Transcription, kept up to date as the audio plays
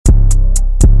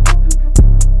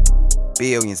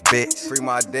Billionz, bitch. Free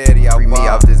my daddy out. Free me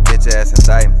out this bitch ass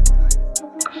indictment.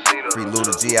 Free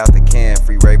Luda G out the can.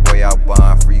 Free Ray Boy out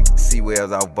bond. Free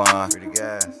C-Wells out bond. Free the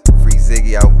gas. Free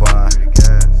Ziggy out bond. Free the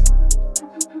gas.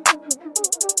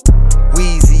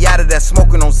 Weezy out of that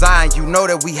smoking on Zion. You know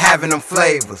that we having them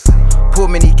flavors. Pull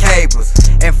many cables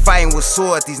and fighting with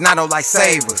swords. These not no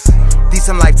lifesavers. These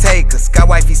some life takers. Got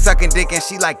wifey sucking dick and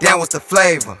she like, damn, what's the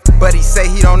flavor? But he say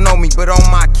he don't know me, but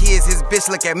on my kids, his bitch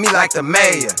look at me like the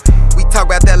mayor. We talk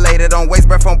about that later. Don't waste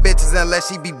breath on bitches unless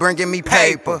she be bringing me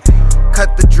paper.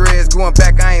 Cut the dreads, going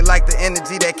back, I ain't like the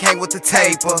energy that came with the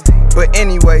taper. But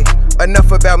anyway,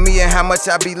 enough about me and how much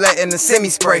I be letting the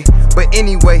semi-spray. But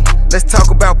anyway, let's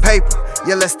talk about paper.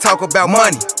 Yeah, let's talk about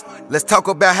money. Let's talk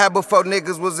about how before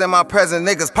niggas was in my present,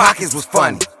 niggas' pockets was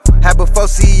funny. How before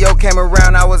CEO came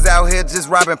around, I was out here just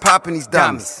robbing, popping these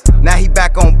dummies. Now he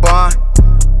back on bond.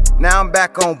 Now I'm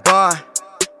back on bond.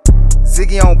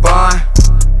 Ziggy on bond.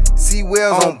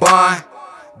 C-Wells on bond.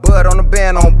 Bud on the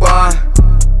band on bond.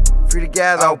 Free the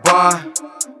gas out bond.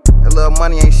 That little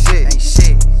money ain't shit. Ain't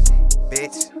shit,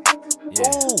 bitch. Yeah.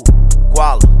 Ooh,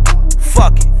 Guala.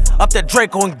 Fuck it. Up that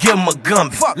Draco and give him a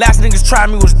gumby. Last niggas tried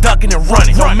me was ducking and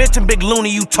running. Don't mention Big LoOny,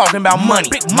 you talking about money.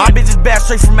 My bitch is bad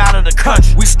straight from out of the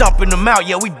country. We stumping them out,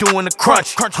 yeah, we doing the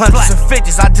crunch. Hundreds and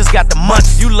fifties, I just got the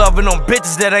munchies. You loving on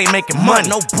bitches that ain't making money.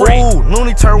 No break. Ooh,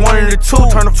 LoOny turn 1 into 2,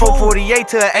 turn a 448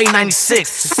 to an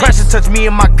 896. Pressure touch me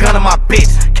and my gun and my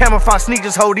bitch. Camouflage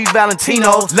sneakers, hold these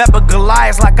Valentinos. Leopard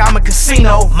Goliaths like I'm a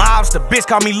casino. Mobs, the bitch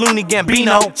call me LoOny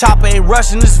Gambino. Chopper ain't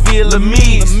rushing, this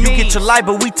Vietnamese. You get your life,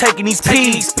 but we taking these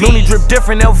P's. LoOny drip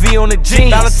different, LV on the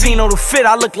jeans. Valentino the fit,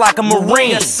 I look like a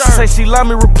Marine. Yes, say she love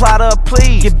me, reply to her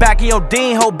please. Get back in your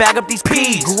dean, hold back up these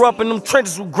peas. Grew up in them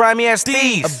trenches with grimy ass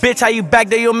thieves. A bitch, how you back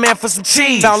there your man for some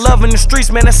cheese? Found love in the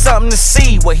streets, man, that's something to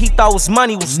see. What he thought was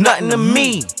money was nothing to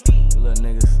me.